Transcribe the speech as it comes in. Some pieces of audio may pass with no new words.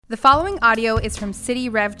The following audio is from City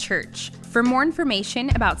Rev Church. For more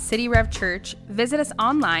information about City Rev Church, visit us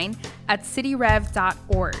online at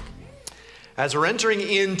cityrev.org. As we're entering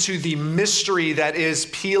into the mystery that is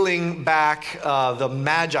peeling back the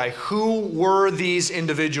Magi, who were these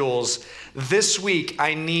individuals? This week,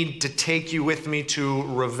 I need to take you with me to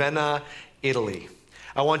Ravenna, Italy.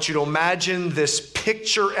 I want you to imagine this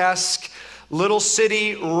picturesque little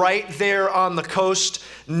city right there on the coast,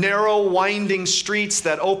 narrow, winding streets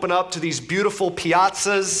that open up to these beautiful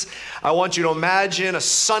piazzas. I want you to imagine a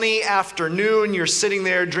sunny afternoon. You're sitting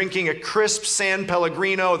there drinking a crisp San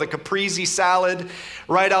Pellegrino with a caprese salad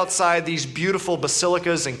right outside these beautiful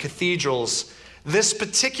basilicas and cathedrals. This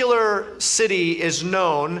particular city is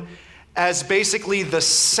known as basically the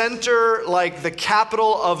center, like the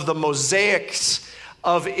capital of the mosaics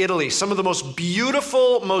of Italy. Some of the most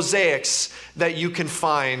beautiful mosaics that you can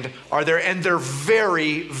find are there, and they're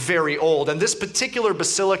very, very old. And this particular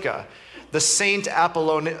basilica, the Saint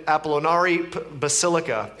Apollonari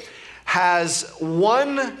Basilica, has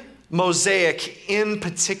one mosaic in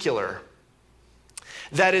particular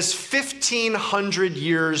that is 1,500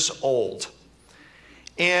 years old.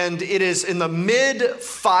 And it is in the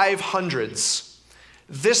mid-500s.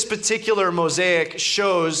 This particular mosaic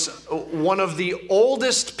shows one of the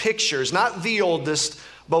oldest pictures, not the oldest,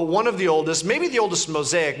 but one of the oldest, maybe the oldest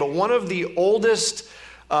mosaic, but one of the oldest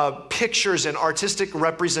pictures and artistic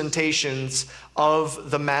representations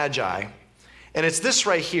of the Magi. And it's this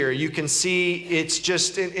right here. You can see it's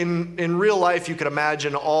just, in real life, you could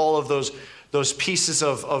imagine all of those pieces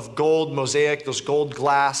of gold mosaic, those gold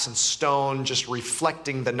glass and stone, just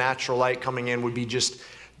reflecting the natural light coming in would be just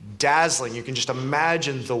dazzling. You can just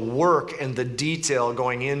imagine the work and the detail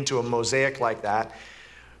going into a mosaic like that.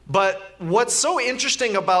 But what's so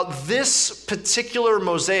interesting about this particular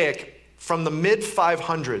mosaic from the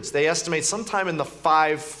mid-500s, they estimate sometime in the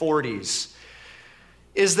 540s,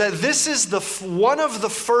 is that this is one of the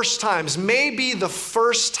first times, maybe the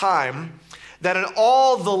first time, that in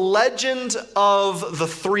all the legend of the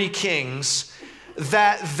three kings,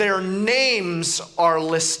 that their names are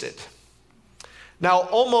listed. Now,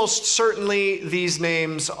 almost certainly these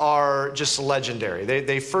names are just legendary.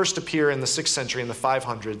 They first appear in the 6th century, in the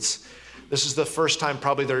 500s. This is the first time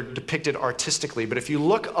probably they're depicted artistically. But if you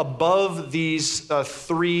look above these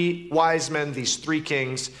three wise men, these three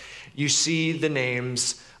kings, you see the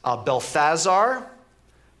names Balthazar,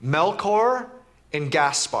 Melchior, and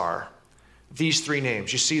Gaspar. These three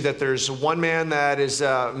names. You see that there's one man that is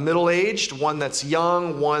middle-aged, one that's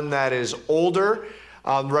young, one that is older,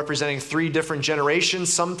 representing three different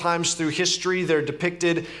generations. Sometimes through history, they're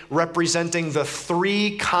depicted representing the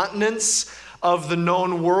three continents of the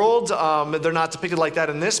known world. They're not depicted like that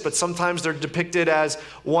in this, but sometimes they're depicted as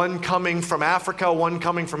one coming from Africa, one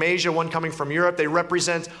coming from Asia, one coming from Europe. They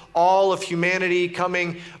represent all of humanity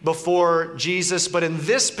coming before Jesus. But in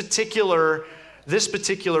this particular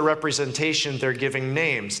representation, they're giving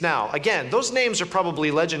names. Now, again, those names are probably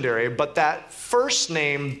legendary, but that first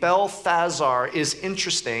name, Balthazar, is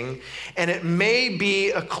interesting, and it may be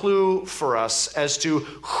a clue for us as to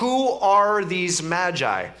who are these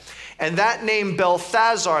Magi. And that name,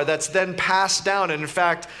 Balthazar, that's then passed down. And in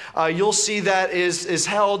fact, you'll see that is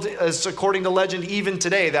held, as according to legend, even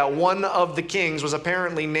today, that one of the kings was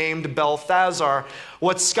apparently named Balthazar.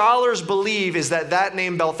 What scholars believe is that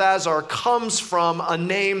name, Balthazar, comes from a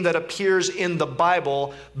name that appears in the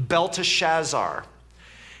Bible, Belteshazzar.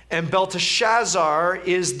 And Belteshazzar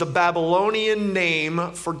is the Babylonian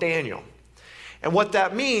name for Daniel. And what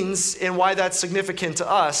that means, and why that's significant to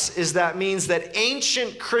us, is that means that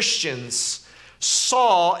ancient Christians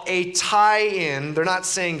saw a tie-in. They're not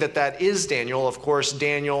saying that is Daniel. Of course,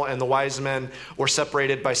 Daniel and the wise men were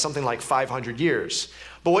separated by something like 500 years.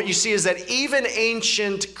 But what you see is that even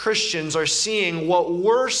ancient Christians are seeing what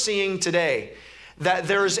we're seeing today, that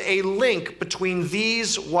there's a link between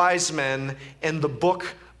these wise men and the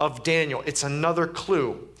book of Daniel. It's another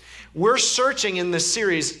clue. We're searching in this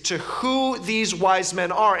series to who these wise men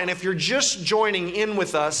are. And if you're just joining in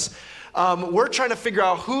with us, we're trying to figure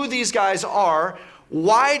out who these guys are.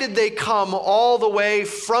 Why did they come all the way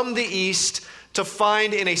from the east to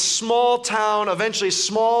find in a small town, eventually a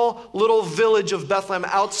small little village of Bethlehem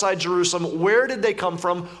outside Jerusalem? Where did they come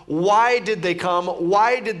from? Why did they come?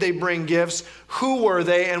 Why did they bring gifts? Who were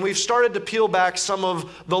they? And we've started to peel back some of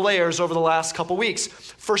the layers over the last couple weeks.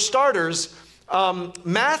 For starters,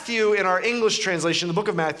 Matthew, in our English translation, the book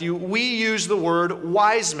of Matthew, we use the word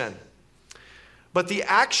wise men. But the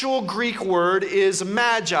actual Greek word is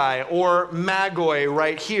magi or magoi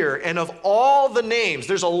right here. And of all the names,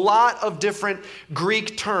 there's a lot of different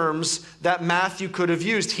Greek terms that Matthew could have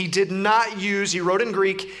used. He wrote in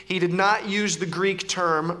Greek, he did not use the Greek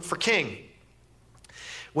term for king.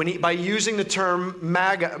 By using the term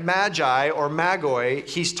magi or magoi,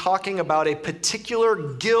 he's talking about a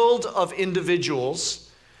particular guild of individuals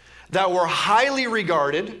that were highly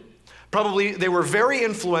regarded. Probably they were very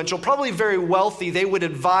influential, probably very wealthy. They would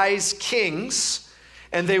advise kings,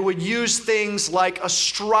 and they would use things like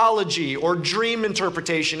astrology or dream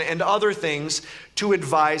interpretation and other things to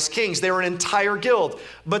advise kings. They were an entire guild.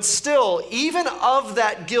 But still, even of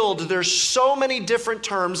that guild, there's so many different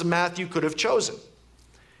terms Matthew could have chosen.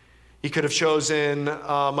 He could have chosen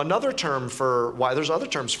another term for why. There's other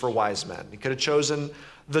terms for wise men. He could have chosen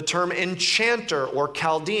the term enchanter or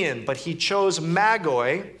Chaldean, but he chose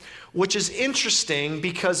magoi, which is interesting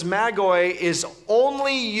because magoi is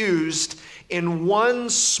only used in one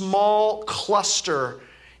small cluster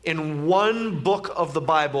in one book of the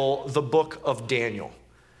Bible, the book of Daniel.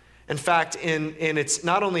 In fact, it's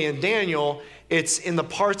not only in Daniel, it's in the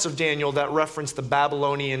parts of Daniel that reference the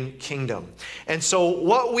Babylonian kingdom. And so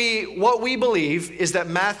what we believe is that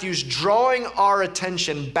Matthew's drawing our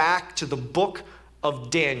attention back to the book of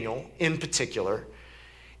Daniel in particular,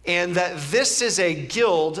 and that this is a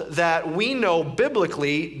guild that we know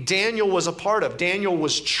biblically Daniel was a part of. Daniel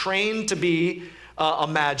was trained to be a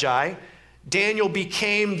magi. Daniel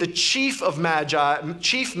became the chief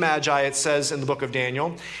magi, it says in the book of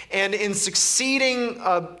Daniel. And in succeeding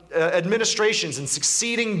administrations and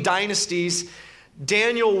succeeding dynasties,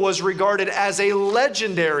 Daniel was regarded as a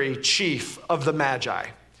legendary chief of the magi.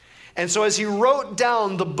 And so as he wrote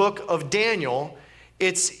down the book of Daniel,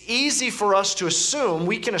 it's easy for us to assume,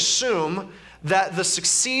 we can assume that the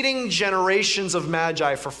succeeding generations of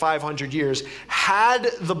magi for 500 years had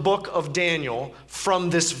the book of Daniel from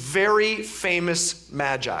this very famous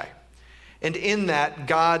magi. And in that,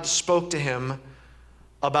 God spoke to him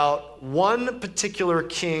about one particular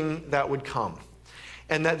king that would come,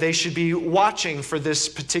 and that they should be watching for this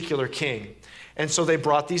particular king. And so they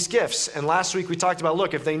brought these gifts. And last week we talked about,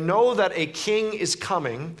 look, if they know that a king is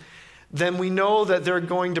coming, then we know that they're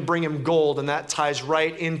going to bring him gold, and that ties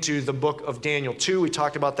right into the book of Daniel 2. We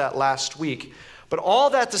talked about that last week. But all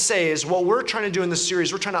that to say is what we're trying to do in this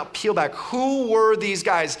series, we're trying to peel back. Who were these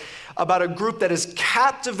guys? About a group that has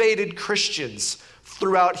captivated Christians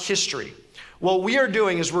throughout history. What we are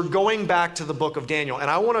doing is we're going back to the book of Daniel,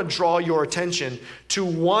 and I want to draw your attention to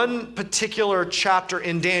one particular chapter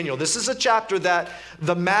in Daniel. This is a chapter that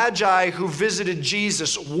the Magi who visited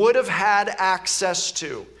Jesus would have had access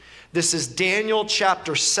to. This is Daniel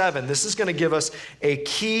chapter 7. This is going to give us a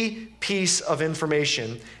key piece of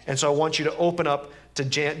information. And so I want you to open up to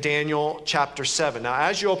Daniel chapter 7. Now,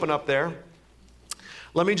 as you open up there,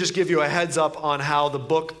 let me just give you a heads up on how the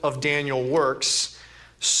book of Daniel works.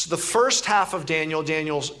 The first half of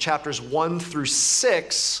Daniel's chapters 1 through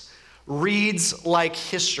 6, reads like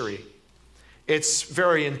history. It's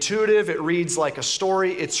very intuitive. It reads like a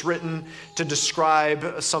story. It's written to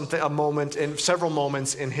describe something, a moment, in several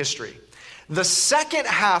moments in history. The second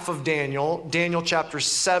half of Daniel chapters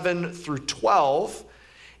 7 through 12,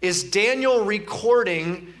 is Daniel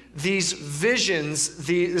recording these visions,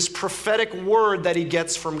 this prophetic word that he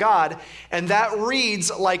gets from God, and that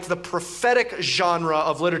reads like the prophetic genre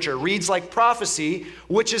of literature. It reads like prophecy,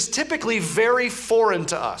 which is typically very foreign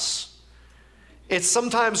to us. It's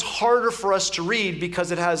sometimes harder for us to read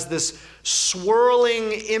because it has this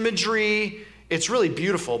swirling imagery. It's really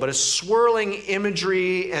beautiful, but it's swirling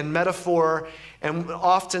imagery and metaphor. And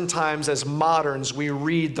oftentimes as moderns, we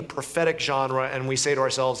read the prophetic genre and we say to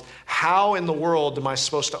ourselves, how in the world am I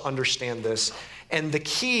supposed to understand this? And the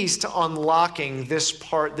keys to unlocking this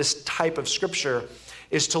type of scripture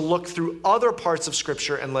is to look through other parts of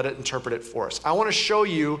scripture and let it interpret it for us. I want to show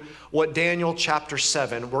you what Daniel chapter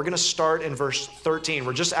 7, we're going to start in verse 13.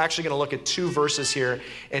 We're just actually going to look at 2 verses here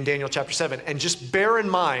in Daniel chapter 7. And just bear in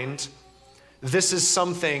mind, this is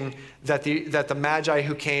something that the Magi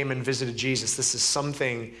who came and visited Jesus, this is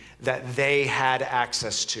something that they had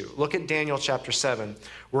access to. Look at Daniel chapter 7.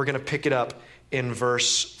 We're going to pick it up in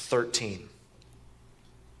verse 13.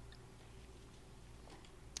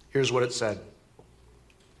 Here's what it said.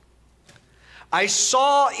 I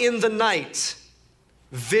saw in the night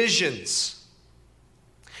visions,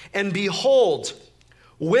 and behold,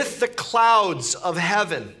 with the clouds of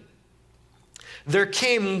heaven, there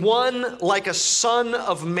came one like a son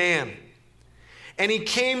of man, and he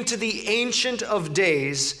came to the Ancient of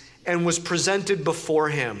Days and was presented before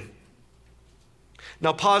him.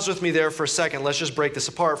 Now pause with me there for a second. Let's just break this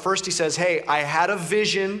apart. First he says, hey, I had a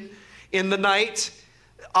vision in the night,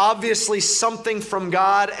 obviously something from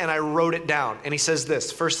God, and I wrote it down. And he says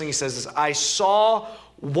this, first thing he says is, I saw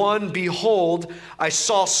behold, I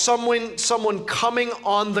saw someone coming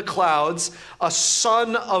on the clouds, a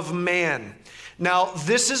son of man. Now,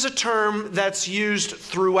 this is a term that's used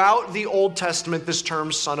throughout the Old Testament, this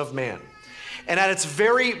term, son of man. And at its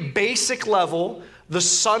very basic level, the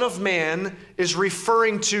son of man is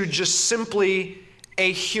referring to just simply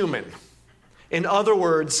a human. In other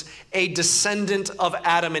words, a descendant of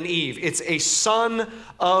Adam and Eve. It's a son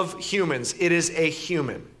of humans. It is a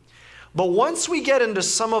human. But once we get into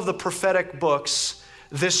some of the prophetic books,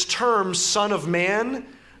 this term, son of man,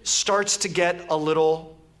 starts to get a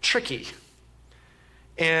little tricky.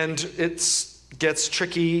 And it gets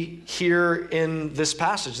tricky here in this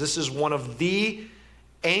passage. This is one of the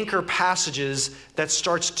anchor passages that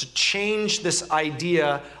starts to change this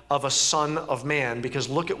idea of a son of man, because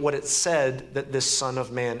look at what it said that this son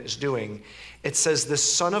of man is doing. It says this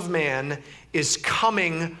son of man is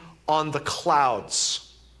coming on the clouds.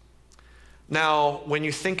 Now, when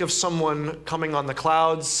you think of someone coming on the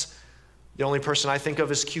clouds, the only person I think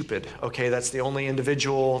of is Cupid. Okay, that's the only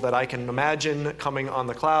individual that I can imagine coming on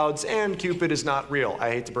the clouds, and Cupid is not real. I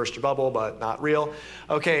hate to burst your bubble, but not real.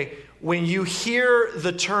 Okay, when you hear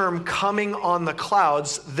the term coming on the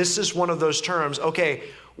clouds, this is one of those terms. Okay,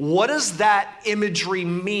 what does that imagery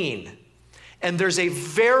mean? And there's a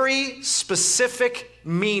very specific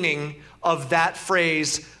meaning of that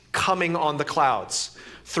phrase, coming on the clouds.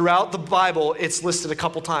 Throughout the Bible, it's listed a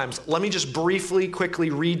couple times. Let me just briefly, quickly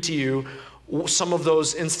read to you some of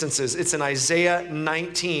those instances. It's in Isaiah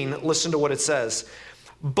 19. Listen to what it says.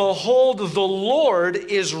 Behold, the Lord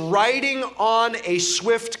is riding on a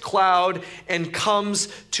swift cloud and comes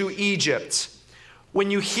to Egypt. When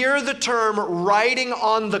you hear the term riding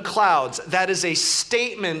on the clouds, that is a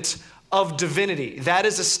statement of divinity. That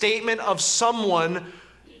is a statement of someone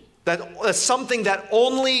that's something that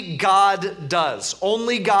only God does.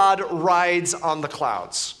 Only God rides on the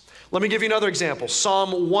clouds. Let me give you another example.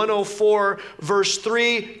 Psalm 104, verse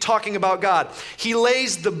 3, talking about God. He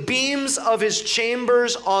lays the beams of his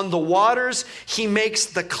chambers on the waters. He makes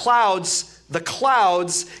the clouds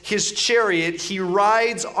his chariot. He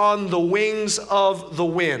rides on the wings of the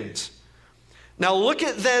wind. Now look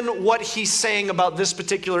at then what he's saying about this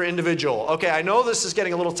particular individual. Okay, I know this is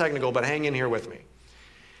getting a little technical, but hang in here with me.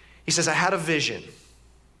 He says, I had a vision.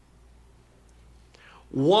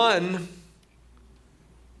 One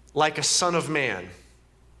like a son of man,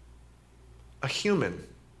 a human.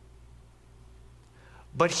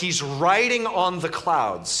 But he's riding on the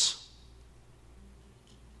clouds.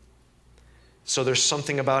 So there's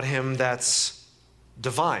something about him that's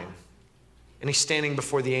divine. And he's standing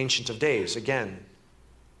before the Ancient of Days. Again,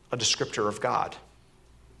 a descriptor of God.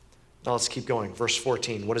 Now let's keep going. Verse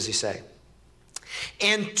 14, what does he say?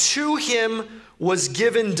 And to him was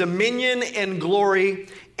given dominion and glory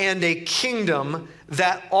and a kingdom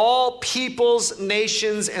that all peoples,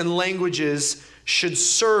 nations, and languages should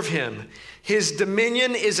serve him. His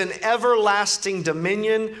dominion is an everlasting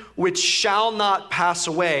dominion which shall not pass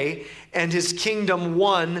away, and his kingdom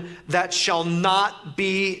one that shall not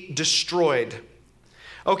be destroyed.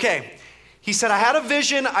 Okay. He said, I had a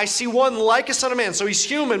vision. I see one like a son of man. So he's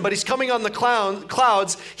human, but he's coming on the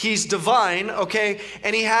clouds. He's divine, okay?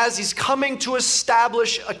 And he's coming to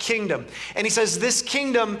establish a kingdom. And he says, this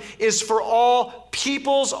kingdom is for all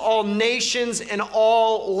peoples, all nations, and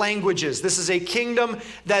all languages. This is a kingdom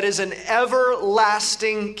that is an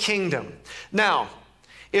everlasting kingdom. Now,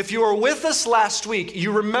 if you were with us last week,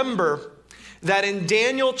 you remember that in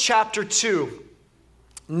Daniel chapter 2,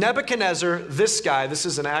 Nebuchadnezzar, this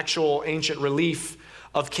is an actual ancient relief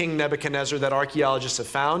of King Nebuchadnezzar that archaeologists have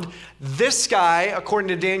found. This guy, according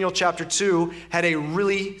to Daniel chapter 2, had a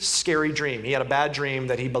really scary dream. He had a bad dream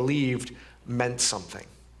that he believed meant something.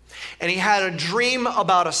 And he had a dream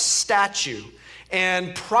about a statue.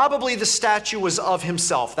 And probably the statue was of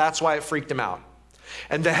himself. That's why it freaked him out.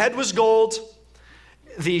 And the head was gold.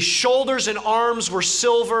 The shoulders and arms were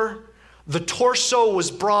silver. The torso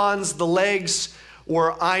was bronze. The legs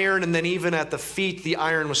were iron, and then even at the feet, the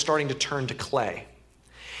iron was starting to turn to clay.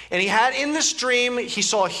 And he had, in this dream, he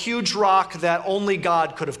saw a huge rock that only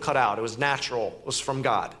God could have cut out. It was natural. It was from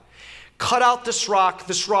God. Cut out this rock.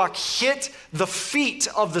 This rock hit the feet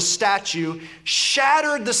of the statue,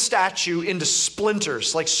 shattered the statue into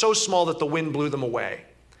splinters, like so small that the wind blew them away.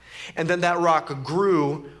 And then that rock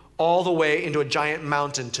grew all the way into a giant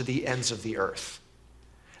mountain to the ends of the earth.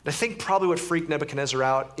 And I think probably what freaked Nebuchadnezzar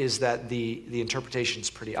out is that the interpretation is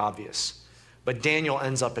pretty obvious. But Daniel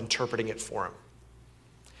ends up interpreting it for him.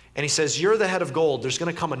 And he says, you're the head of gold. There's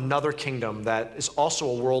going to come another kingdom that is also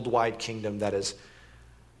a worldwide kingdom that is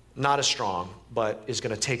not as strong, but is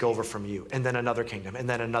going to take over from you. And then another kingdom, and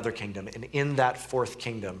then another kingdom. And in that fourth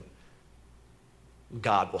kingdom,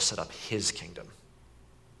 God will set up his kingdom.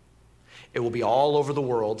 It will be all over the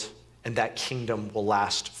world, and that kingdom will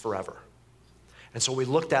last forever. And so what we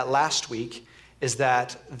looked at last week is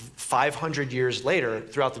that 500 years later,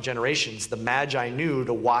 throughout the generations, the Magi knew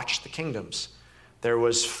to watch the kingdoms. There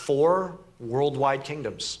was 4 worldwide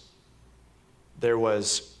kingdoms. There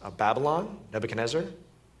was Babylon, Nebuchadnezzar,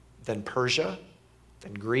 then Persia,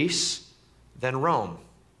 then Greece, then Rome.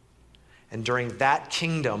 And during that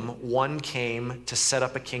kingdom, one came to set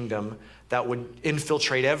up a kingdom that would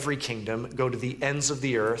infiltrate every kingdom, go to the ends of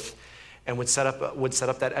the earth, and would set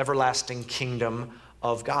up that everlasting kingdom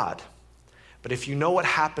of God. But if you know what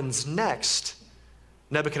happens next,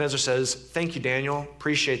 Nebuchadnezzar says, thank you, Daniel,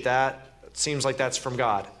 appreciate that. It seems like that's from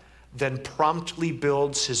God. Then promptly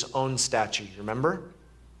builds his own statue, you remember?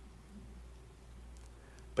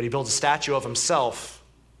 But he builds a statue of himself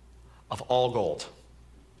of all gold,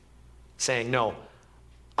 saying, no,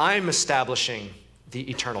 I'm establishing the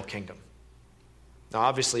eternal kingdom. Now,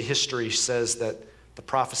 obviously, history says that the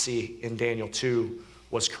prophecy in Daniel 2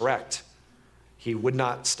 was correct. He would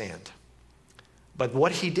not stand. But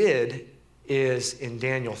what he did is, in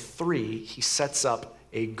Daniel 3, he sets up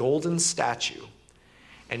a golden statue,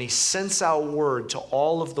 and he sends out word to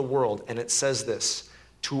all of the world, and it says this,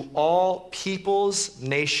 to all peoples,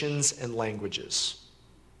 nations, and languages.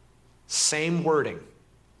 Same wording.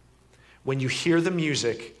 When you hear the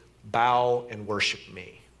music, bow and worship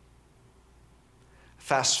me.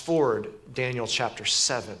 Fast forward, Daniel chapter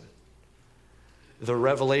 7. The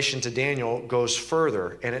revelation to Daniel goes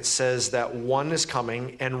further, and it says that one is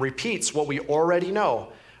coming and repeats what we already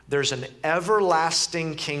know. There's an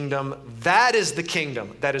everlasting kingdom. That is the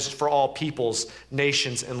kingdom that is for all peoples,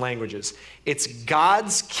 nations, and languages. It's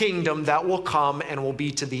God's kingdom that will come and will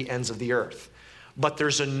be to the ends of the earth. But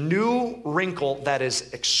there's a new wrinkle that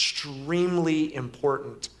is extremely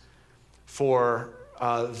important for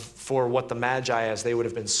what the Magi, as they would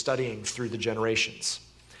have been studying through the generations.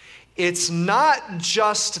 It's not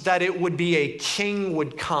just that it would be a king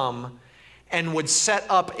would come and would set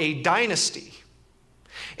up a dynasty.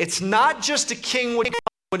 It's not just a king would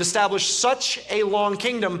establish such a long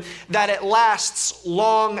kingdom that it lasts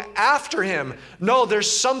long after him. No, there's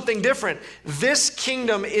something different. This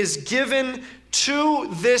kingdom is given to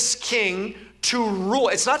this king to rule.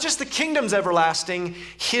 It's not just the kingdom's everlasting,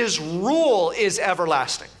 his rule is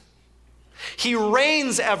everlasting. He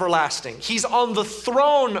reigns everlasting. He's on the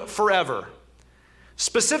throne forever.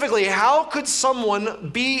 Specifically, how could someone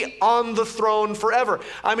be on the throne forever?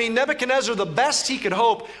 I mean, Nebuchadnezzar, the best he could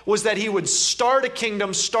hope was that he would start a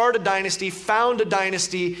kingdom, start a dynasty, found a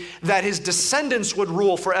dynasty, that his descendants would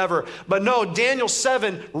rule forever. But no, Daniel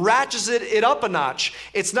 7 ratchets it up a notch.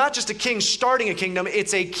 It's not just a king starting a kingdom,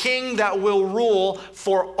 it's a king that will rule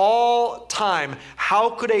for all time. How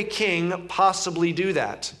could a king possibly do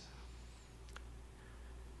that?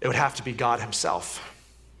 It would have to be God himself.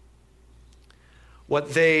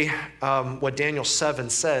 What Daniel 7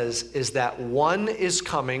 says is that one is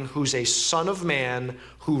coming who's a son of man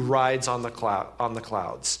who rides on the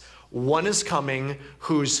clouds. One is coming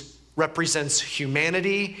who represents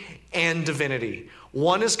humanity and divinity.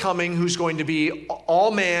 One is coming who's going to be all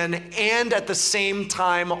man and at the same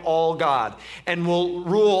time all God, and will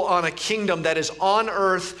rule on a kingdom that is on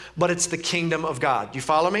earth, but it's the kingdom of God. Do you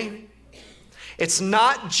follow me? It's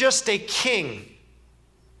not just a king.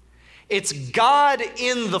 It's God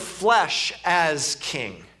in the flesh as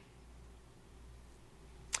king.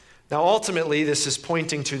 Now, ultimately, this is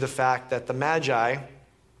pointing to the fact that the Magi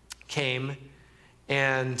came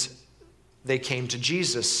and they came to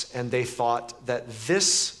Jesus, and they thought that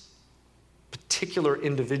this particular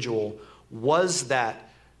individual was that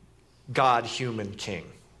God-human king.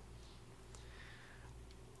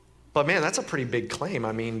 But man, that's a pretty big claim.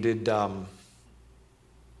 I mean, did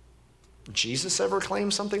Jesus ever claim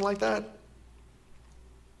something like that?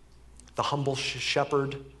 The humble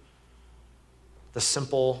shepherd, the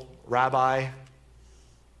simple rabbi,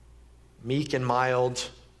 meek and mild.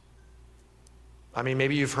 I mean,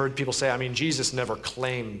 maybe you've heard people say, Jesus never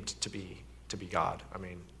claimed to be God.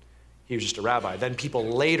 He was just a rabbi. Then people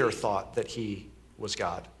later thought that he was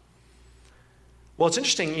God. Well, it's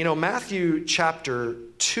interesting, Matthew chapter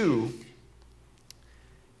 2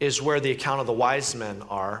 is where the account of the wise men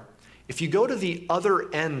are. If you go to the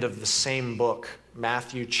other end of the same book,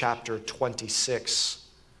 Matthew chapter 26,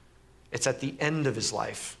 it's at the end of his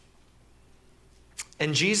life.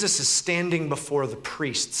 And Jesus is standing before the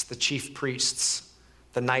priests, the chief priests,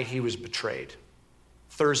 the night he was betrayed,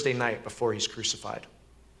 Thursday night before he's crucified.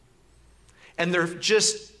 And they're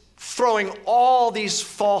just throwing all these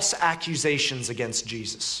false accusations against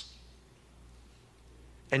Jesus.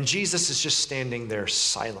 And Jesus is just standing there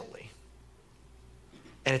silently.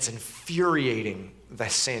 And it's infuriating the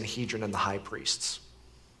Sanhedrin and the high priests.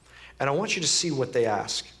 And I want you to see what they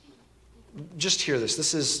ask. Just hear this.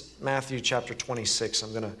 This is Matthew chapter 26.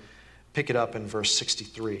 I'm going to pick it up in verse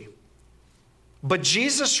 63. But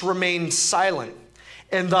Jesus remained silent,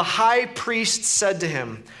 and the high priest said to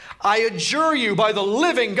him, I adjure you by the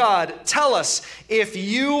living God, tell us if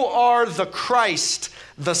you are the Christ,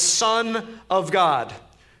 the Son of God.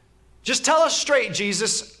 Just tell us straight,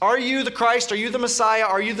 Jesus. Are you the Christ? Are you the Messiah?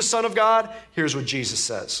 Are you the Son of God? Here's what Jesus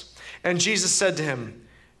says. And Jesus said to him,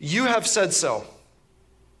 you have said so.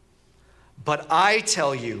 But I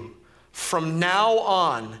tell you, from now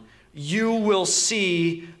on, you will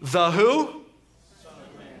see the who?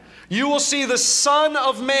 You will see the Son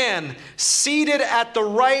of Man seated at the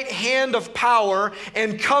right hand of power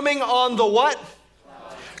and coming on the what?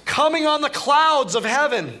 Coming on the clouds of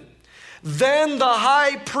heaven. Then the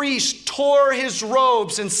high priest tore his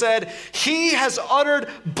robes and said, he has uttered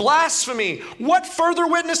blasphemy. What further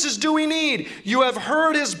witnesses do we need? You have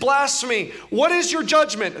heard his blasphemy. What is your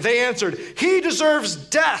judgment? They answered, he deserves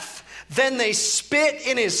death. Then they spit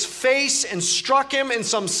in his face and struck him, and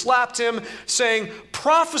some slapped him, saying,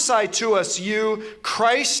 prophesy to us, you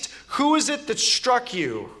Christ, who is it that struck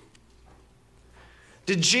you?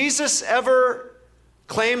 Did Jesus ever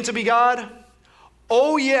claim to be God?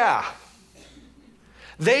 Oh yeah.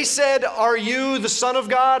 They said, are you the Son of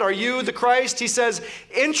God? Are you the Christ? He says,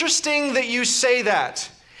 interesting that you say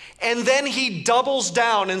that. And then he doubles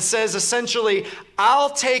down and says, essentially,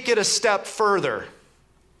 I'll take it a step further.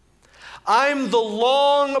 I'm the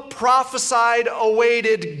long prophesied,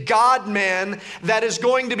 awaited God-man that is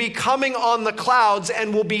going to be coming on the clouds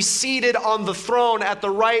and will be seated on the throne at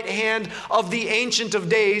the right hand of the Ancient of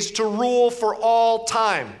Days to rule for all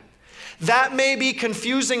time. That may be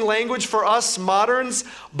confusing language for us moderns,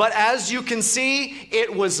 but as you can see,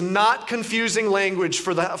 it was not confusing language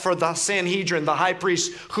for the Sanhedrin, the high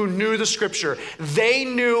priest who knew the scripture. They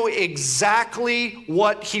knew exactly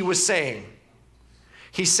what he was saying.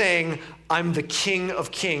 He's saying, I'm the King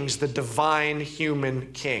of Kings, the divine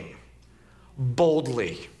human king.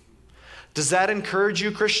 Boldly. Does that encourage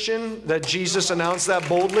you, Christian, that Jesus announced that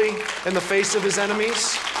boldly in the face of his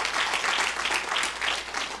enemies?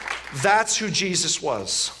 That's who Jesus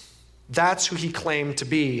was. That's who he claimed to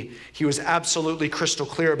be. He was absolutely crystal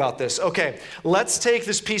clear about this. Okay, let's take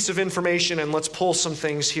this piece of information and let's pull some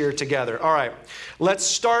things here together. All right, let's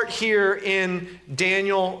start here in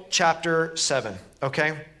Daniel chapter 7,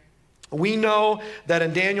 okay? We know that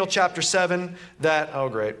in Daniel chapter 7 that, oh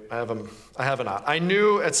great, I have a knot. I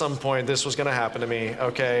knew at some point this was going to happen to me,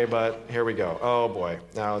 okay, but here we go. Oh boy,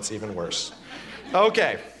 now it's even worse.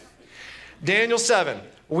 Okay, Daniel 7.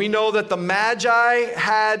 We know that the Magi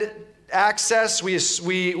had access.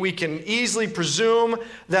 We can easily presume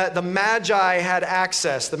that the Magi had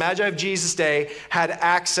access. The Magi of Jesus' day had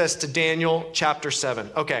access to Daniel chapter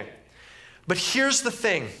 7. Okay, but here's the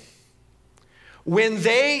thing. When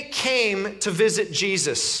they came to visit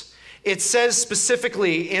Jesus, it says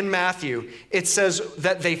specifically in Matthew, it says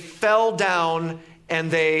that they fell down and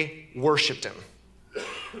they worshiped him.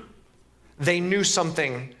 They knew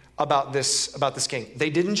something about this king.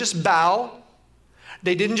 They didn't just bow.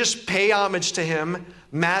 They didn't just pay homage to him.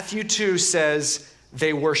 Matthew 2 says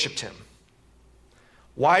they worshiped him.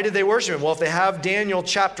 Why did they worship him? Well, if they have Daniel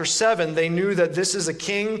chapter 7, they knew that this is a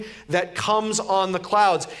king that comes on the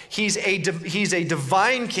clouds. He's a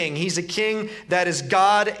divine king. He's a king that is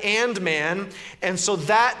God and man. And so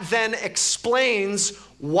that then explains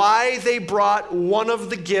why they brought one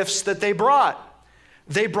of the gifts that they brought.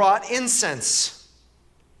 They brought incense.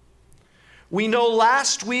 We know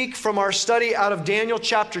last week from our study out of Daniel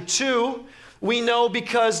chapter 2, we know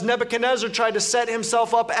because Nebuchadnezzar tried to set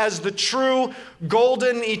himself up as the true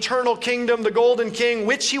golden eternal kingdom, the golden king,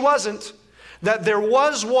 which he wasn't, that there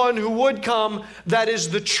was one who would come that is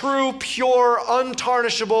the true, pure,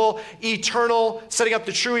 untarnishable, eternal, setting up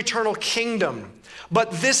the true eternal kingdom.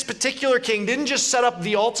 But this particular king didn't just set up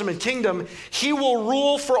the ultimate kingdom. He will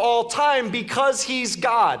rule for all time because he's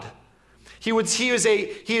God. He's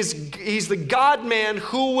the God-man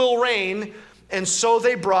who will reign, and so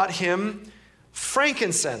they brought him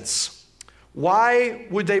frankincense. Why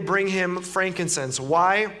would they bring him frankincense?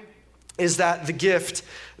 Why is that the gift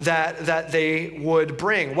that they would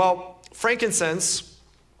bring? Well, frankincense,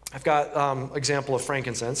 I've got an example of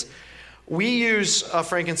frankincense. We use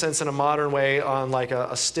frankincense in a modern way on like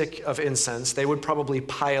a stick of incense. They would probably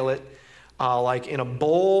pile it like in a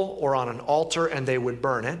bowl or on an altar, and they would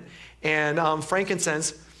burn it. And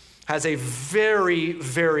frankincense has a very,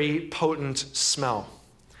 very potent smell.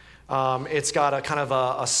 It's got a kind of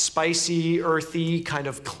a spicy, earthy, kind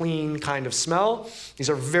of clean kind of smell. These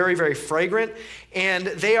are very, very fragrant, and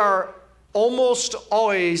they are almost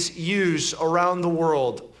always used around the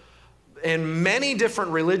world in many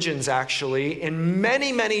different religions, actually, in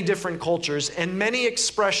many, many different cultures, and many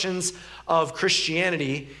expressions of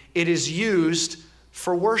Christianity. It is used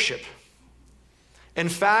for worship. In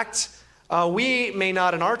fact, we may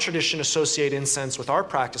not in our tradition associate incense with our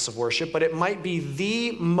practice of worship, but it might be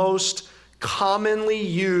the most commonly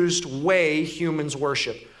used way humans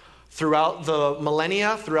worship throughout the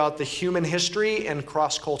millennia, throughout the human history, and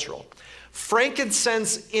cross-cultural.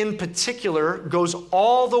 Frankincense in particular goes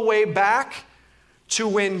all the way back to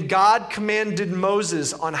when God commanded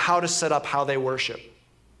Moses on how to set up how they worship.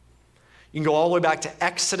 You can go all the way back to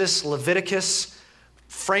Exodus, Leviticus.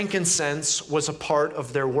 Frankincense was a part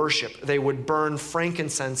of their worship. They would burn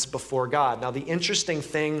frankincense before God. Now, the interesting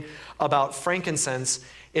thing about frankincense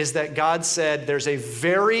is that God said, there's a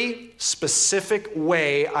very specific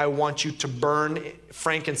way I want you to burn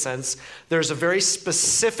frankincense. There's a very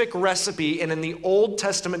specific recipe, and in the Old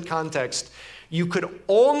Testament context, you could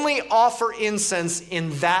only offer incense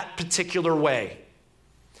in that particular way.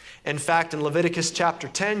 In fact, in Leviticus chapter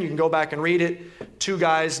 10, you can go back and read it. Two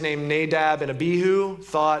guys named Nadab and Abihu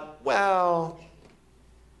thought, well,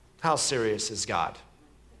 how serious is God?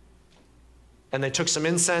 And they took some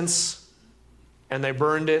incense and they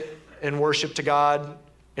burned it in worship to God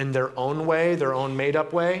in their own way, their own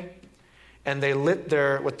made-up way. And they lit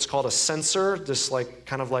their, what's called a censer, this like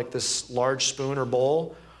kind of like this large spoon or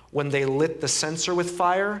bowl. When they lit the censer with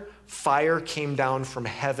fire, fire came down from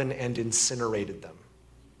heaven and incinerated them.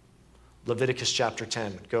 Leviticus chapter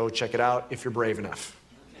 10. Go check it out if you're brave enough.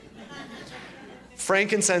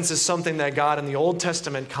 Frankincense is something that God in the Old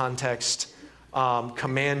Testament context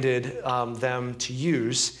commanded them to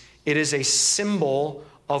use. It is a symbol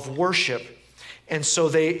of worship. And so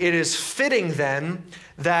it is fitting then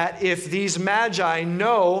that if these magi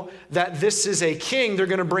know that this is a king, they're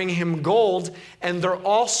going to bring him gold, and they're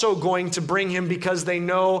also going to bring him, because they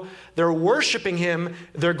know they're worshiping him,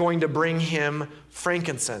 they're going to bring him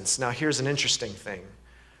frankincense. Now here's an interesting thing.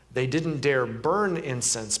 They didn't dare burn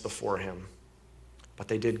incense before him, but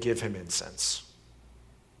they did give him incense.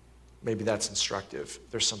 Maybe that's instructive.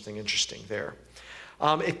 There's something interesting there.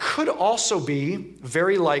 It could also be,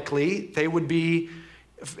 very likely, they would be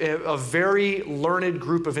a very learned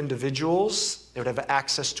group of individuals. They would have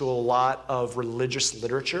access to a lot of religious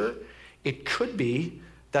literature. It could be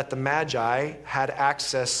that the Magi had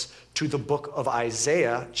access to the book of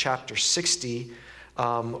Isaiah, chapter 60,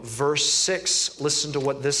 verse 6. Listen to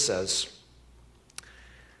what this says.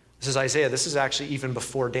 This is Isaiah. This is actually even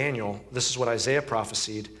before Daniel. This is what Isaiah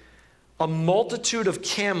prophesied. A multitude of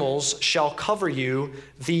camels shall cover you,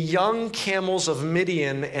 the young camels of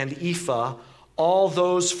Midian and Ephah, all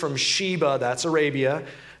those from Sheba, that's Arabia,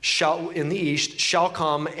 shall in the east, shall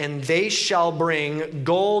come, and they shall bring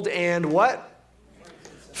gold and what?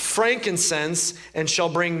 Frankincense, and shall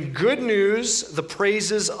bring good news, the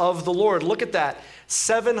praises of the Lord. Look at that.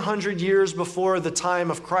 700 years before the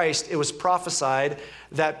time of Christ, it was prophesied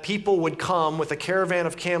that people would come with a caravan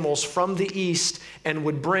of camels from the east and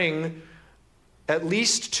would bring at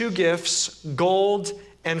least two gifts, gold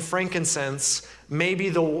and frankincense. Maybe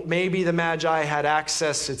the Magi had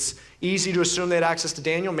access. It's easy to assume they had access to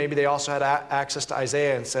Daniel. Maybe they also had access to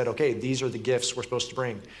Isaiah and said, okay, these are the gifts we're supposed to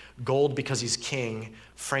bring. Gold because he's king,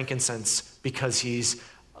 frankincense because he's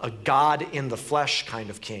a God in the flesh kind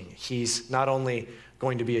of king. He's not only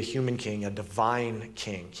going to be a human king, a divine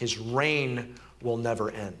king. His reign will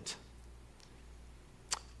never end.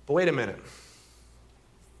 But wait a minute.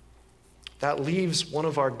 That leaves one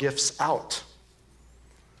of our gifts out.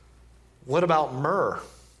 What about myrrh?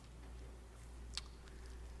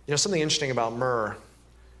 You know, something interesting about myrrh.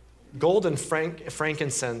 Gold and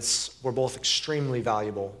frankincense were both extremely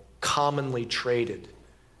valuable, commonly traded,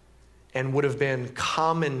 and would have been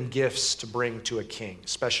common gifts to bring to a king,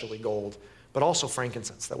 especially gold, but also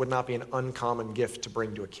frankincense. That would not be an uncommon gift to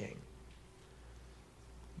bring to a king.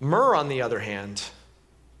 Myrrh, on the other hand,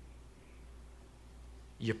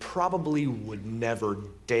 you probably would never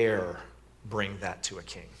dare bring that to a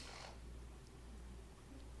king.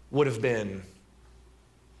 Would have been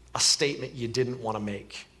a statement you didn't want to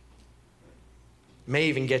make. May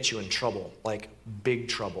even get you in trouble, like big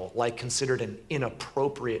trouble, like considered an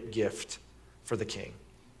inappropriate gift for the king.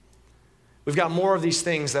 We've got more of these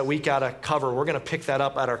things that we got to cover. We're going to pick that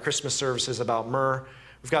up at our Christmas services about myrrh.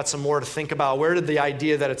 We've got some more to think about. Where did the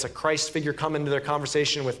idea that it's a Christ figure come into their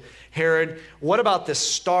conversation with Herod? What about this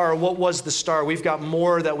star? What was the star? We've got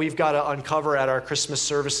more that we've got to uncover at our Christmas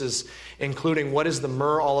services, including what is the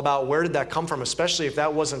myrrh all about? Where did that come from? Especially if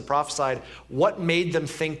that wasn't prophesied. What made them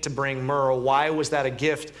think to bring myrrh? Why was that a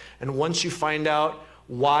gift? And once you find out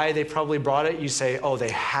why they probably brought it, you say, oh,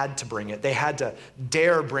 they had to bring it. They had to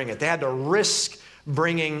dare bring it. They had to risk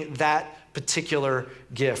bringing that particular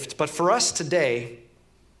gift. But for us today,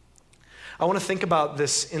 I want to think about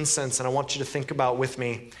this incense, and I want you to think about with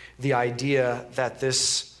me the idea that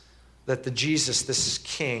the Jesus, this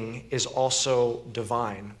king, is also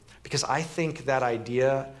divine. Because I think that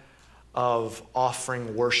idea of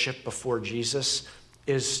offering worship before Jesus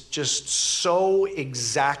is just so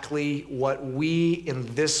exactly what we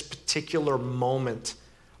in this particular moment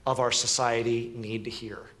of our society need to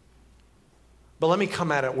hear. But let me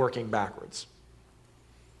come at it working backwards.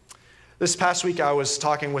 This past week, I was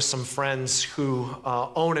talking with some friends who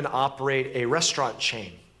own and operate a restaurant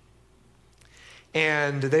chain.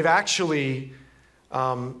 And they've actually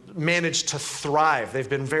managed to thrive. They've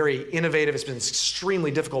been very innovative. It's been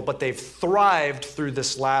extremely difficult, but they've thrived through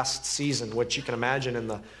this last season, which you can imagine in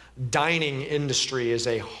the dining industry is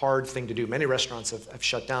a hard thing to do. Many restaurants have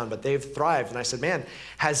shut down, but they've thrived. And I said, man,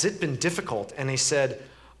 has it been difficult? And he said,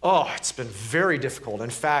 oh, it's been very difficult.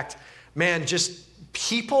 In fact, man, just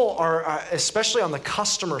people are, especially on the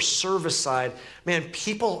customer service side, man,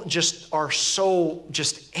 people just are so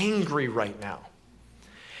just angry right now.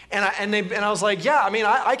 And I was like, yeah, I mean,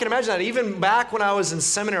 I can imagine that. Even back when I was in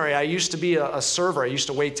seminary, I used to be a server. I used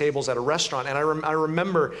to wait tables at a restaurant. And I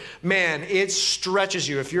remember, man, it stretches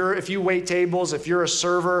you. If you wait tables, if you're a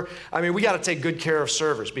server, I mean, we got to take good care of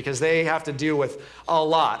servers because they have to deal with a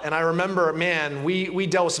lot. And I remember, man, we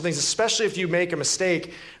dealt with some things, especially if you make a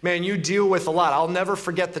mistake, man, you deal with a lot. I'll never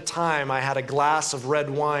forget the time I had a glass of red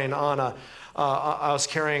wine I was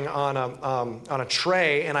carrying on a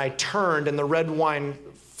tray, and I turned, and the red wine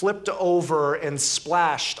flipped over and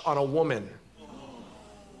splashed on a woman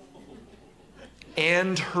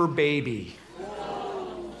and her baby.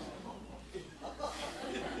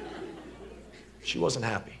 She wasn't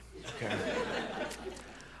happy. Okay.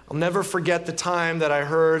 I'll never forget the time that I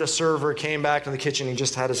heard a server came back in the kitchen. He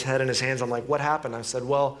just had his head in his hands. I'm like, what happened? I said,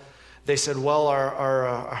 they said,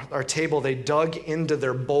 our table, they dug into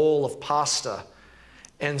their bowl of pasta.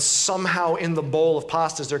 And somehow in the bowl of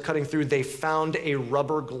pasta as they're cutting through, they found a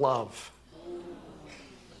rubber glove.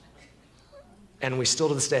 And we still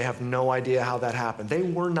to this day have no idea how that happened. They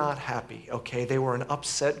were not happy, okay? They were an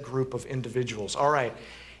upset group of individuals. All right,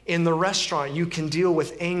 in the restaurant, you can deal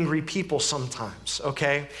with angry people sometimes,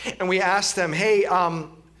 okay? And we asked them, hey,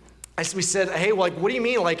 we said, hey, like, what do you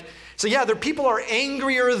mean? Like, so yeah, people are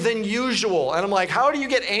angrier than usual. And I'm like, how do you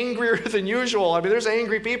get angrier than usual? I mean, there's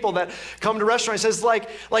angry people that come to restaurants. It says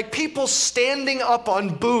like people standing up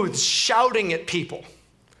on booths, shouting at people.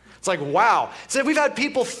 It's like, wow. So we've had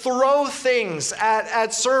people throw things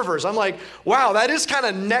at servers. I'm like, wow, that is kind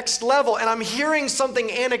of next level. And I'm hearing something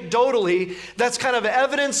anecdotally that's kind of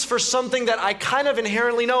evidence for something that I kind of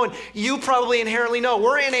inherently know, and you probably inherently know.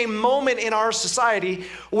 We're in a moment in our society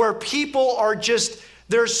where people are just,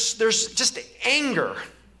 there's just anger.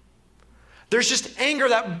 There's just anger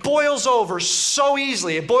that boils over so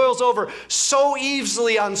easily. It boils over so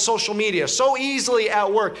easily on social media, so easily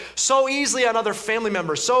at work, so easily on other family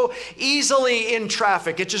members, so easily in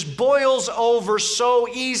traffic. It just boils over so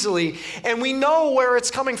easily, and we know where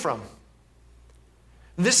it's coming from.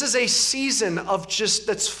 This is a season of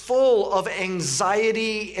that's full of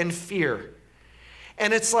anxiety and fear.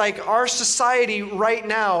 And it's like our society right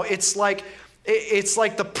now, it's like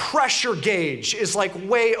the pressure gauge is like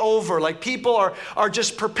way over. Like people are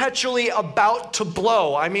just perpetually about to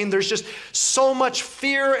blow. I mean, there's just so much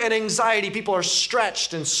fear and anxiety. People are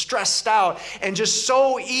stretched and stressed out and just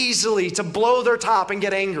so easily to blow their top and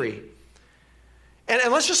get angry.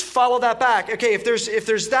 And let's just follow that back. Okay, if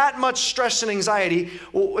there's that much stress and anxiety,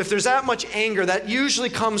 if there's that much anger, that usually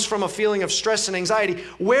comes from a feeling of stress and anxiety.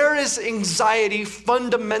 Where is anxiety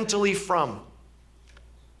fundamentally from?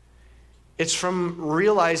 It's from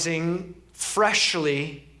realizing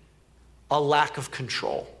freshly a lack of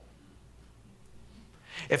control.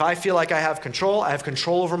 If I feel like I have control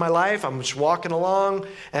over my life, I'm just walking along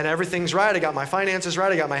and everything's right. I got my finances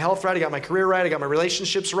right, I got my health right, I got my career right, I got my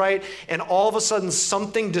relationships right, and all of a sudden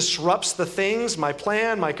something disrupts the things, my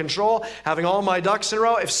plan, my control, having all my ducks in a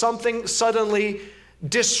row. If something suddenly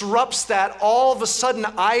disrupts that, all of a sudden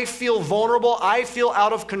I feel vulnerable, I feel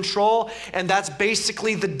out of control, and that's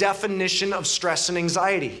basically the definition of stress and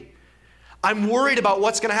anxiety. I'm worried about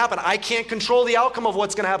what's going to happen. I can't control the outcome of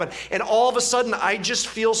what's going to happen. And all of a sudden, I just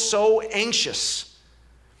feel so anxious.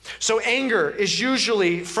 So anger is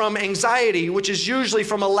usually from anxiety, which is usually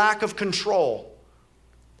from a lack of control.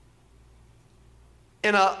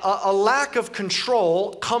 And a lack of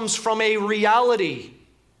control comes from a reality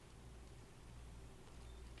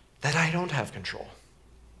that I don't have control.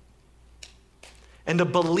 And a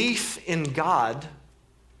belief in God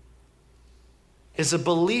is a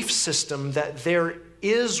belief system that there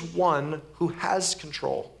is one who has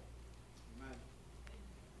control.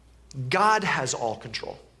 God has all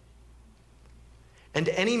control. And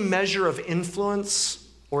any measure of influence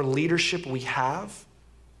or leadership we have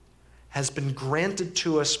has been granted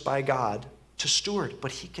to us by God to steward,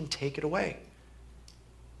 but he can take it away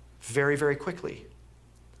very, very quickly.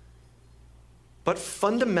 But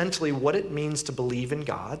fundamentally, what it means to believe in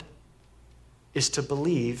God is to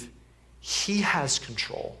believe he has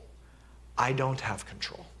control. I don't have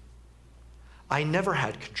control. I never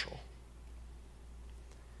had control.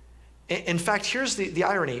 In fact, here's the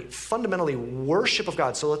irony. Fundamentally, worship of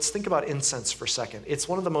God. So let's think about incense for a second. It's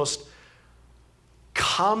one of the most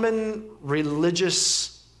common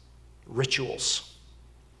religious rituals.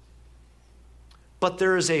 But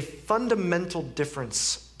there is a fundamental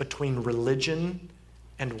difference between religion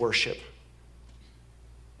and worship.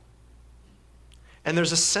 And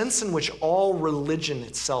there's a sense in which all religion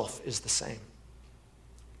itself is the same.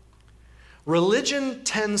 Religion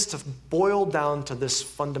tends to boil down to this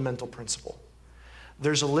fundamental principle.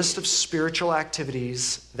 There's a list of spiritual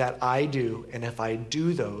activities that I do, and if I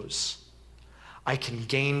do those, I can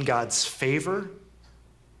gain God's favor,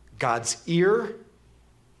 God's ear,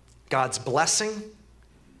 God's blessing.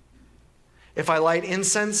 If I light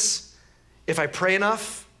incense, if I pray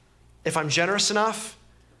enough, if I'm generous enough,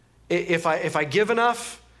 if I give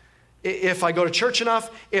enough, if I go to church enough,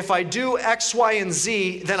 if I do X, Y, and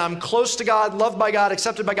Z, then I'm close to God, loved by God,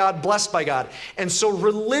 accepted by God, blessed by God. And so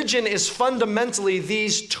religion is fundamentally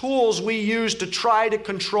these tools we use to try to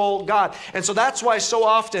control God. And so that's why so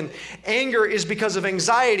often anger is because of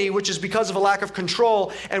anxiety, which is because of a lack of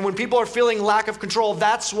control. And when people are feeling lack of control,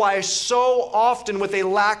 that's why so often with a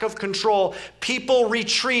lack of control, people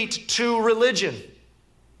retreat to religion.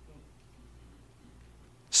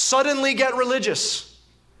 Suddenly get religious.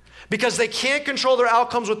 Because they can't control their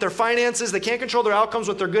outcomes with their finances, they can't control their outcomes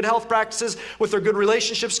with their good health practices, with their good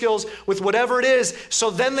relationship skills, with whatever it is. So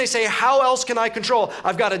then they say, how else can I control?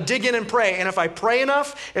 I've got to dig in and pray. And if I pray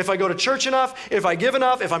enough, if I go to church enough, if I give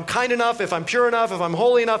enough, if I'm kind enough, if I'm pure enough, if I'm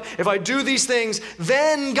holy enough, if I do these things,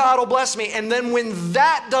 then God will bless me. And then when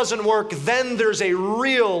that doesn't work, then there's a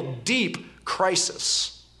real deep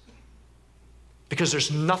crisis. Because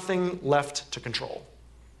there's nothing left to control.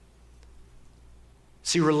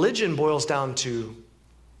 See, religion boils down to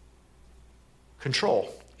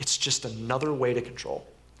control. It's just another way to control.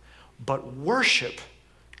 But worship,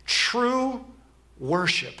 true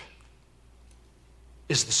worship,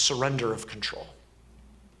 is the surrender of control.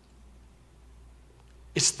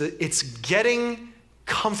 It's getting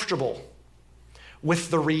comfortable with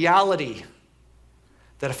the reality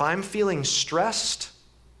that if I'm feeling stressed,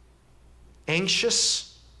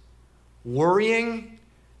 anxious, worrying,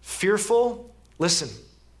 fearful, listen,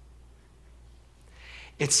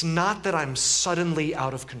 it's not that I'm suddenly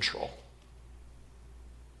out of control.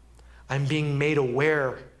 I'm being made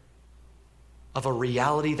aware of a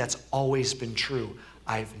reality that's always been true.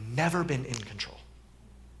 I've never been in control.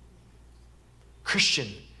 Christian,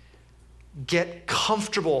 get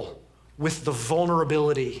comfortable with the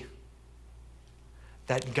vulnerability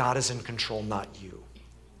that God is in control, not you.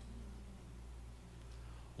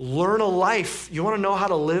 Learn a life. You want to know how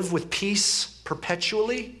to live with peace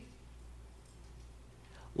perpetually?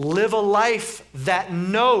 Live a life that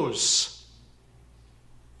knows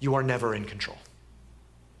you are never in control.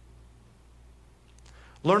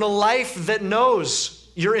 Learn a life that knows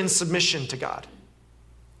you're in submission to God.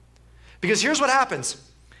 Because here's what happens.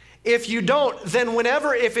 If you don't, then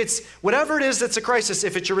whatever it is that's a crisis,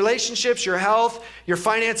 if it's your relationships, your health, your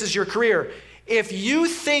finances, your career, if you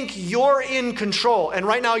think you're in control, and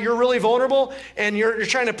right now you're really vulnerable, and you're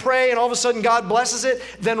trying to pray, and all of a sudden God blesses it,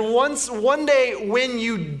 then one day when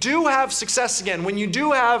you do have success again, when you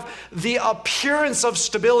do have the appearance of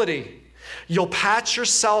stability, you'll pat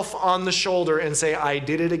yourself on the shoulder and say, I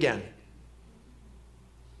did it again.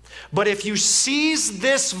 But if you seize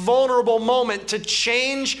this vulnerable moment to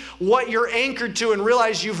change what you're anchored to and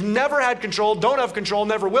realize you've never had control, don't have control,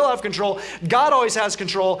 never will have control, God always has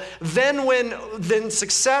control, then when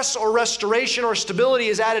success or restoration or stability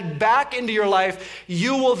is added back into your life,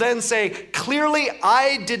 you will then say, clearly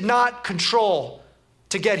I did not control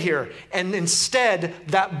to get here. And instead,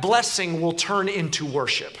 that blessing will turn into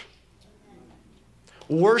worship.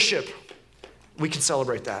 Worship, we can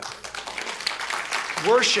celebrate that.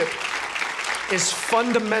 Worship is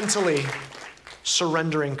fundamentally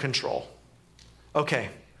surrendering control. Okay,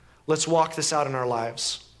 let's walk this out in our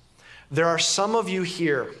lives. There are some of you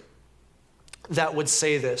here that would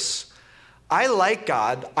say this: I like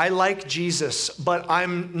God, I like Jesus, but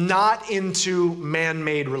I'm not into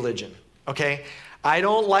man-made religion, okay? I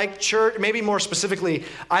don't like church. Maybe more specifically,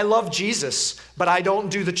 I love Jesus, but I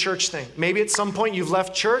don't do the church thing. Maybe at some point you've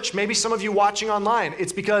left church. Maybe some of you watching online,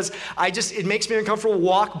 it's because it makes me uncomfortable to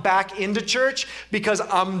walk back into church because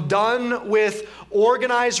I'm done with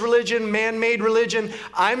organized religion, man-made religion.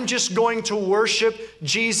 I'm just going to worship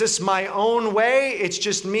Jesus my own way. It's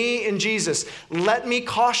just me and Jesus. Let me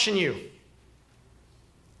caution you.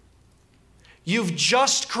 You've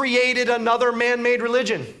just created another man-made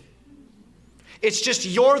religion. It's just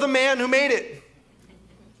you're the man who made it.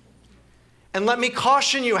 And let me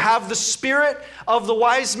caution you, have the spirit of the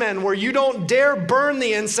wise men where you don't dare burn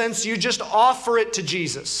the incense, you just offer it to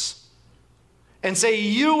Jesus. And say,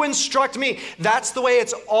 you instruct me. That's the way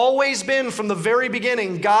it's always been from the very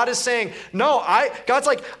beginning. God is saying, God's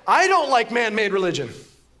like, I don't like man-made religion.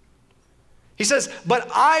 He says, but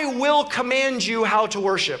I will command you how to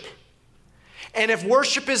worship. And if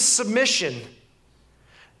worship is submission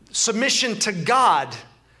to God,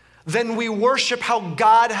 then we worship how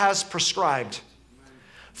God has prescribed.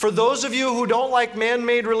 For those of you who don't like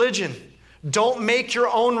man-made religion, don't make your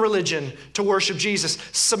own religion to worship Jesus.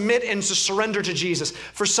 Submit and to surrender to Jesus.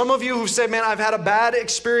 For some of you who say, man, I've had a bad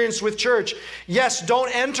experience with church. Yes, don't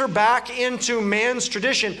enter back into man's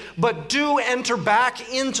tradition, but do enter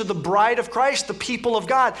back into the bride of Christ, the people of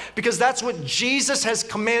God, because that's what Jesus has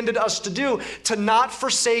commanded us to do, to not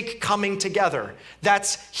forsake coming together.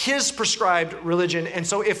 That's his prescribed religion. And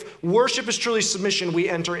so if worship is truly submission, we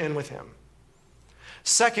enter in with him.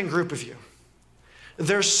 Second group of you.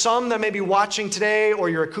 There's some that may be watching today, or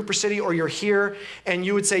you're at Cooper City, or you're here, and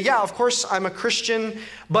you would say, yeah, of course I'm a Christian,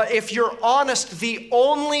 but if you're honest, the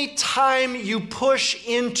only time you push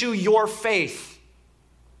into your faith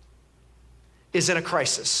is in a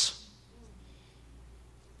crisis.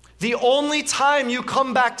 The only time you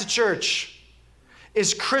come back to church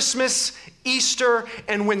is Christmas, Easter,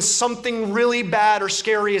 and when something really bad or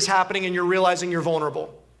scary is happening and you're realizing you're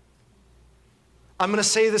vulnerable. I'm going to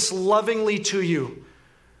say this lovingly to you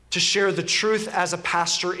to share the truth as a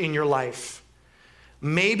pastor in your life.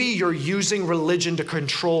 Maybe you're using religion to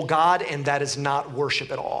control God, and that is not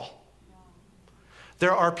worship at all.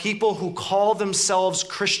 There are people who call themselves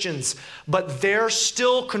Christians, but they're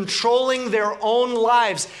still controlling their own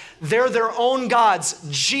lives. They're their own gods.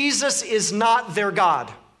 Jesus is not their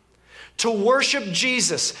God. To worship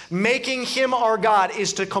Jesus, making him our God,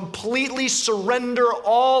 is to completely surrender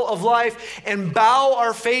all of life and bow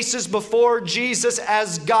our faces before Jesus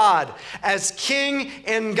as God, as King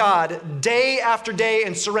and God, day after day,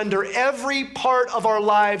 and surrender every part of our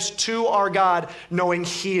lives to our God, knowing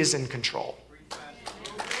he is in control.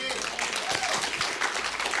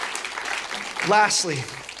 Lastly,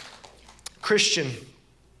 Christian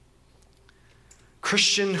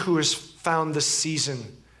who has found this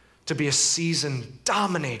season to be a season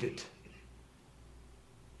dominated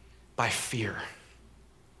by fear,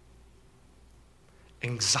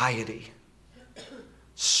 anxiety,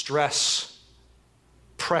 stress,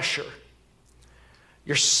 pressure.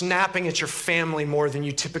 You're snapping at your family more than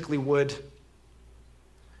you typically would.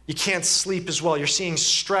 You can't sleep as well. You're seeing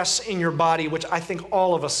stress in your body, which I think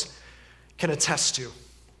all of us can attest to.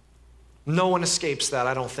 No one escapes that,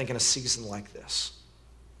 I don't think, in a season like this.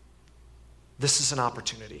 This is an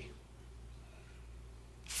opportunity.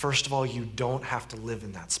 First of all, you don't have to live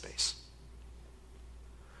in that space.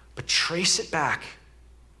 But trace it back.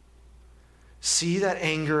 See that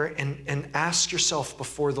anger and ask yourself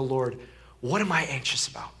before the Lord, what am I anxious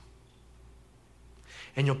about?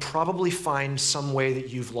 And you'll probably find some way that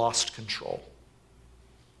you've lost control.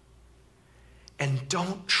 And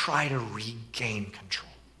don't try to regain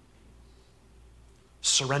control.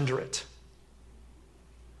 Surrender it.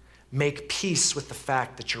 Make peace with the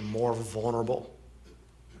fact that you're more vulnerable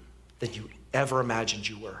than you ever imagined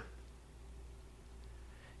you were.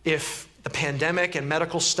 If the pandemic and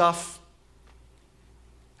medical stuff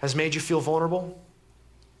has made you feel vulnerable,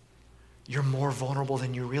 you're more vulnerable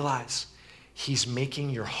than you realize. He's making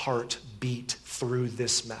your heart beat through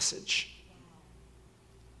this message.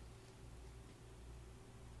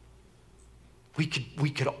 We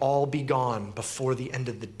could all be gone before the end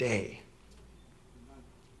of the day.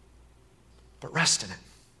 But rest in it.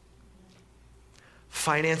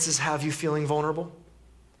 Finances have you feeling vulnerable?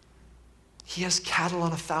 He has cattle on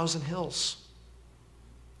 1,000 hills.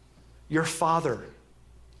 Your Father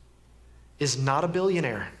is not a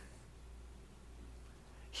billionaire.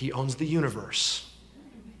 He owns the universe.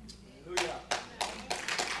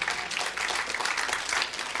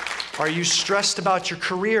 Are you stressed about your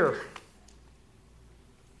career?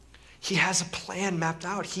 He has a plan mapped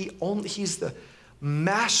out. He's the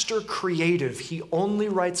master creative. He only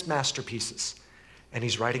writes masterpieces. And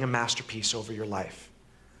he's writing a masterpiece over your life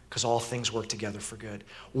because all things work together for good.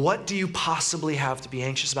 What do you possibly have to be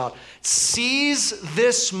anxious about? Seize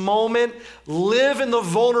this moment. Live in the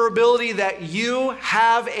vulnerability that you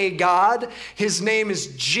have a God. His name is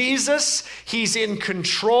Jesus. He's in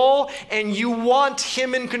control, and you want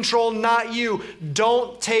him in control, not you.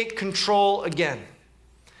 Don't take control again.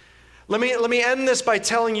 Let me end this by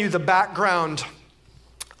telling you the background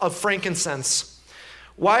of frankincense.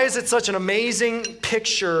 Why is it such an amazing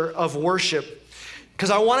picture of worship? Because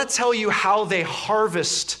I want to tell you how they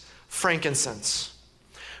harvest frankincense.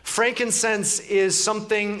 Frankincense is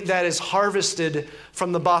something that is harvested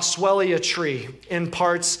from the boswellia tree in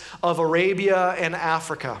parts of Arabia and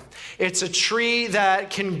Africa. It's a tree that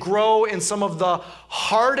can grow in some of the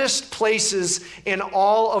hardest places in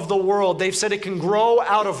all of the world. They've said it can grow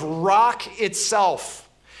out of rock itself.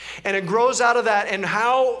 And it grows out of that. And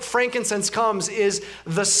how frankincense comes is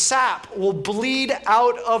the sap will bleed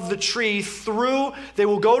out of the tree through. They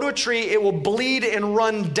will go to a tree. It will bleed and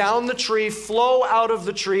run down the tree, flow out of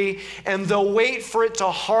the tree. And they'll wait for it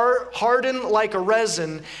to harden like a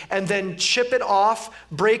resin and then chip it off,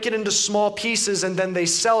 break it into small pieces, and then they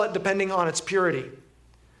sell it depending on its purity.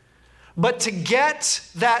 But to get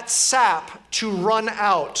that sap to run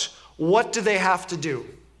out, what do they have to do?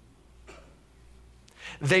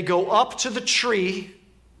 They go up to the tree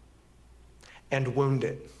and wound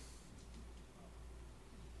it.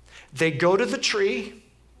 They go to the tree,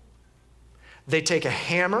 they take a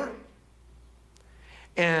hammer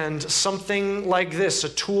and something like this, a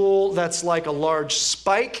tool that's like a large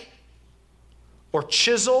spike or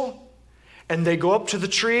chisel, and they go up to the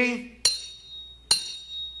tree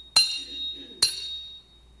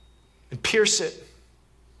and pierce it.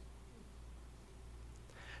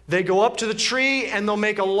 They go up to the tree and they'll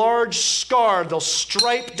make a large scar. They'll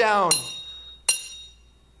stripe down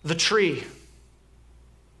the tree.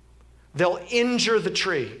 They'll injure the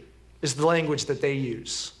tree, is the language that they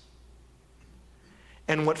use.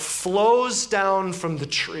 And what flows down from the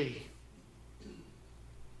tree,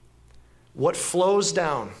 what flows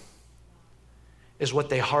down is what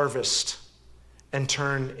they harvest and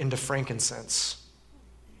turn into frankincense.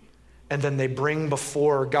 And then they bring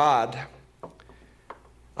before God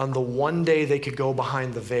on the one day they could go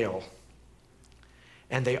behind the veil,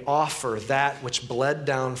 and they offer that which bled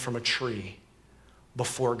down from a tree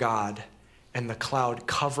before God, and the cloud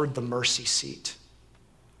covered the mercy seat.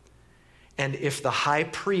 And if the high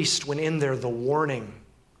priest went in there, the warning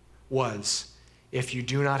was, if you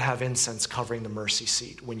do not have incense covering the mercy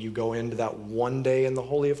seat, when you go into that one day in the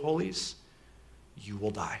Holy of Holies, you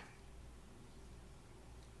will die.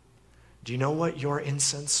 Do you know what your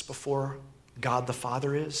incense before God the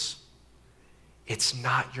Father is? It's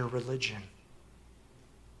not your religion.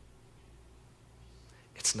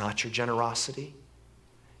 It's not your generosity.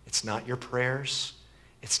 It's not your prayers.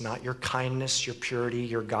 It's not your kindness, your purity,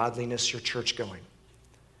 your godliness, your church going.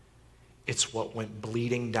 It's what went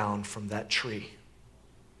bleeding down from that tree.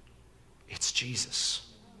 It's Jesus.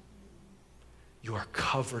 You are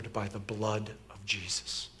covered by the blood of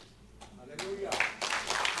Jesus. Hallelujah.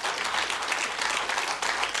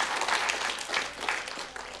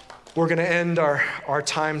 We're going to end our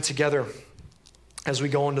time together as we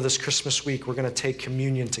go into this Christmas week. We're going to take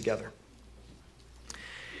communion together.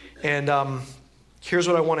 And here's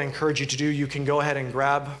what I want to encourage you to do. You can go ahead and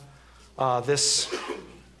grab this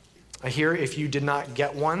here. If you did not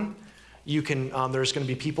get one, you can. There's going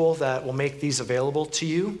to be people that will make these available to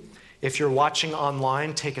you. If you're watching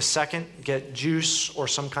online, take a second, get juice or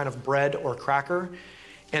some kind of bread or cracker.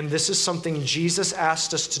 And this is something Jesus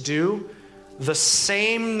asked us to do. The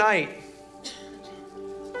same night,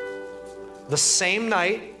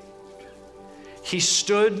 he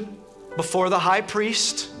stood before the high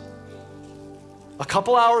priest, a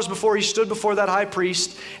couple hours before he stood before that high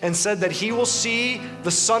priest and said that he will see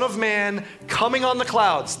the Son of Man coming on the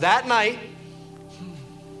clouds. That night,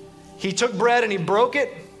 he took bread and he broke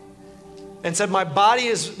it and said,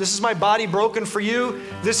 this is my body broken for you.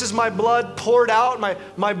 This is my blood poured out.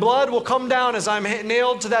 My blood will come down as I'm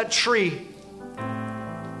nailed to that tree.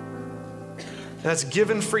 And that's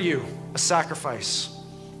given for you, a sacrifice.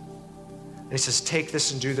 And he says, take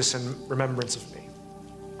this and do this in remembrance of me.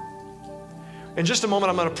 In just a moment,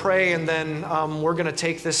 I'm going to pray, and then we're going to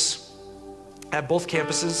take this at both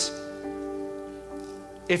campuses.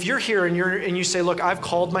 If you're here and you say, look, I've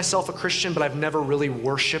called myself a Christian, but I've never really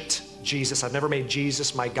worshiped Jesus. I've never made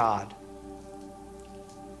Jesus my God.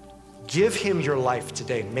 Give him your life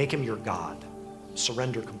today. Make him your God.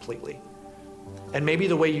 Surrender completely. And maybe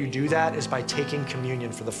the way you do that is by taking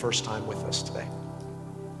communion for the first time with us today.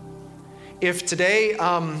 If today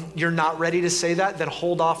you're not ready to say that, then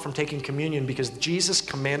hold off from taking communion, because Jesus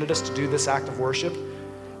commanded us to do this act of worship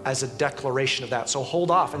as a declaration of that. So hold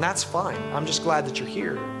off, and that's fine. I'm just glad that you're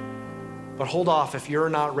here. But hold off if you're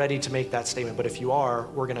not ready to make that statement. But if you are,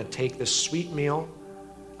 we're going to take this sweet meal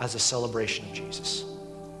as a celebration of Jesus.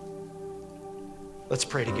 Let's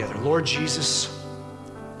pray together. Lord Jesus,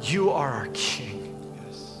 you are our King.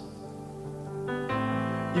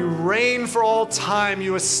 You reign for all time.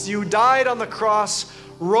 You died on the cross,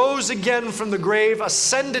 rose again from the grave,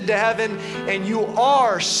 ascended to heaven, and you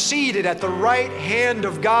are seated at the right hand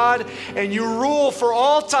of God, and you rule for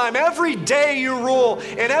all time. Every day you rule.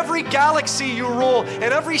 In every galaxy you rule.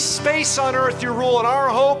 In every space on earth you rule. And our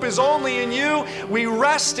hope is only in you. We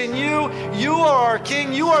rest in you. You are our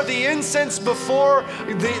King. You are the incense before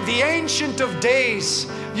the Ancient of Days.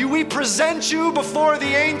 We present you before the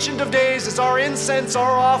Ancient of Days as our incense,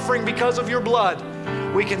 our offering because of your blood.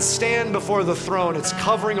 We can stand before the throne. It's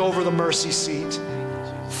covering over the mercy seat.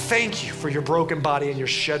 Thank you for your broken body and your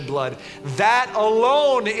shed blood. That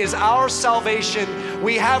alone is our salvation.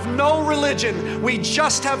 We have no religion. We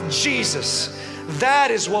just have Jesus.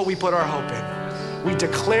 That is what we put our hope in. We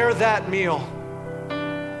declare that meal,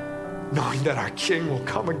 knowing that our King will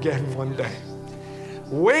come again one day,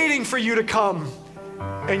 waiting for you to come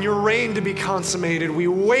and your reign to be consummated. We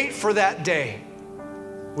wait for that day.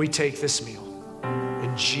 We take this meal.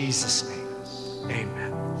 In Jesus' name,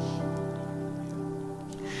 amen.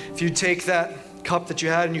 If you take that cup that you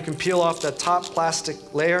had and you can peel off that top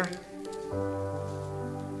plastic layer,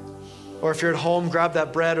 or if you're at home, grab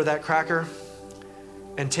that bread or that cracker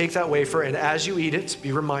and take that wafer, and as you eat it,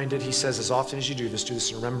 be reminded, he says, as often as you do this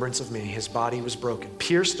in remembrance of me. His body was broken,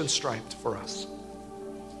 pierced and striped for us.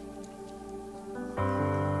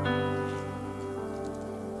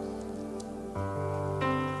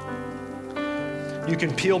 You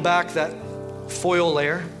can peel back that foil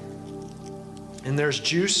layer, and there's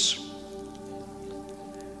juice.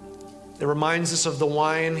 It reminds us of the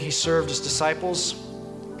wine he served his disciples.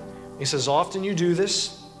 He says, often you do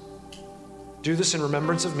this in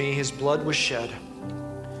remembrance of me. His blood was shed.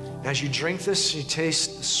 As you drink this, you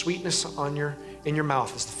taste the sweetness in your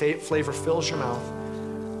mouth. As the flavor fills your mouth,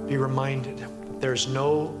 be reminded that there's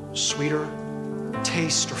no sweeter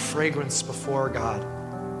taste or fragrance before God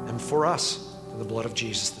and for us than the blood of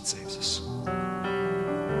Jesus that saves us.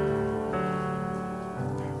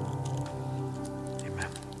 Amen.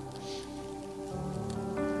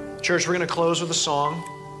 Church, we're going to close with a song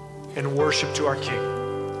and worship to our King,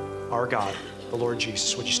 our God, the Lord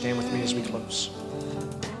Jesus. Would you stand with me as we close?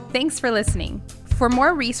 Thanks for listening. For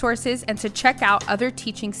more resources and to check out other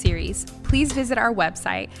teaching series, please visit our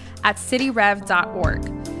website at cityrev.org.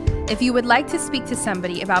 If you would like to speak to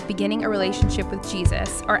somebody about beginning a relationship with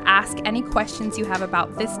Jesus or ask any questions you have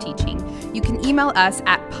about this teaching, you can email us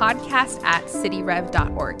at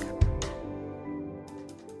podcast@cityrev.org.